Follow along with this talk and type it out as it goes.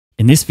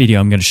In this video,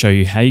 I'm going to show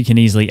you how you can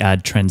easily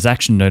add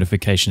transaction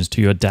notifications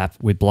to your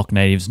dApp with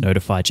Blocknative's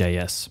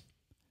Notify.js.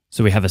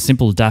 So we have a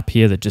simple dApp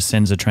here that just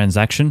sends a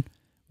transaction.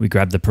 We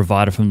grab the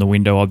provider from the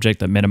window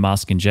object that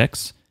MetaMask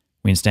injects.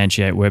 We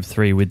instantiate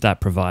Web3 with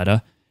that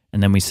provider,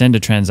 and then we send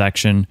a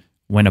transaction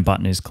when a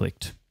button is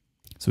clicked.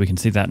 So we can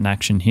see that in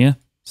action here.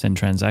 Send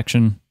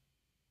transaction.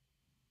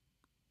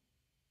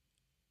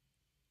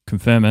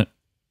 Confirm it.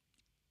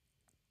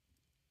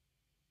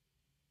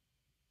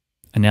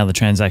 And now the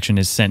transaction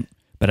is sent.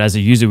 But as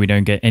a user, we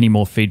don't get any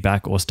more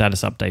feedback or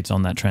status updates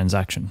on that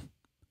transaction.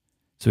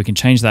 So we can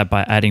change that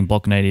by adding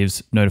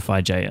Blocknative's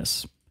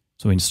Notify.js.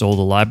 So we install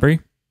the library.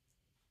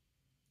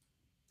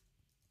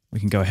 We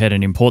can go ahead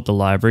and import the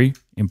library,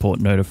 import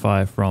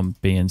Notify from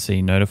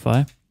BNC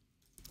Notify.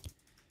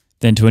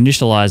 Then to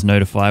initialize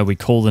Notify, we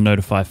call the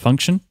Notify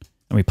function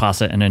and we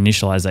pass it an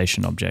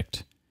initialization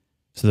object.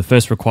 So the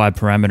first required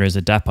parameter is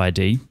a dApp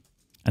ID,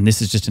 and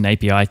this is just an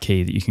API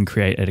key that you can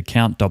create at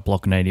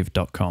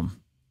account.blocknative.com.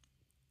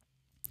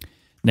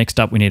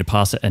 Next up, we need to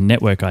pass it a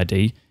network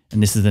ID,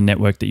 and this is the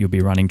network that you'll be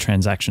running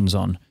transactions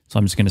on. So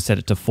I'm just going to set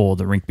it to 4,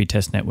 the Rinkeby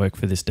test network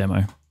for this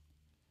demo.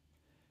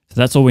 So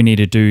that's all we need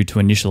to do to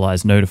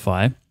initialize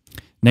Notify.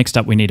 Next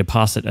up, we need to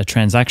pass it a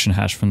transaction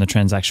hash from the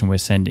transaction we're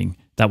sending.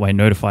 That way,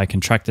 Notify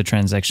can track the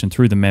transaction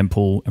through the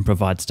mempool and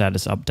provide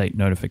status update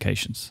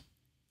notifications.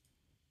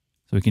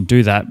 So we can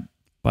do that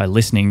by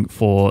listening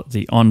for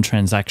the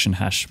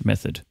onTransactionHash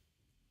method.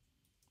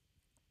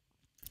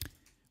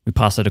 We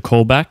pass it a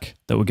callback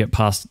that will get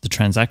past the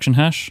transaction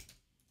hash.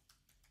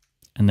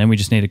 And then we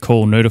just need to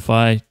call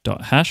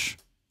notify.hash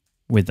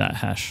with that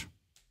hash.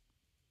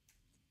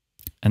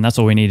 And that's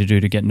all we need to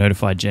do to get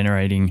Notify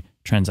generating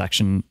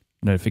transaction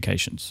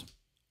notifications.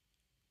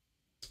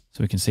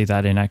 So we can see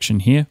that in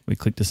action here. We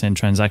click the send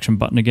transaction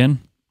button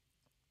again.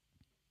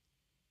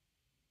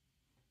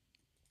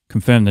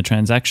 Confirm the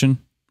transaction.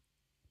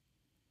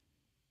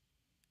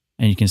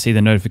 And you can see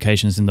the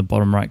notifications in the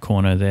bottom right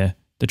corner there.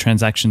 The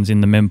transaction's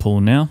in the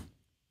mempool now.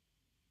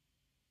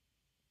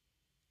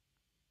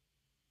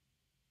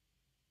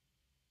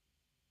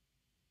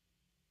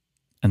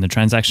 And the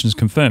transaction is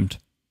confirmed.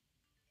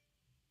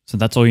 So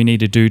that's all you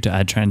need to do to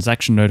add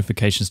transaction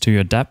notifications to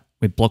your dApp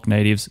with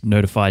Blocknative's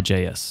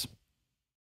Notify.js.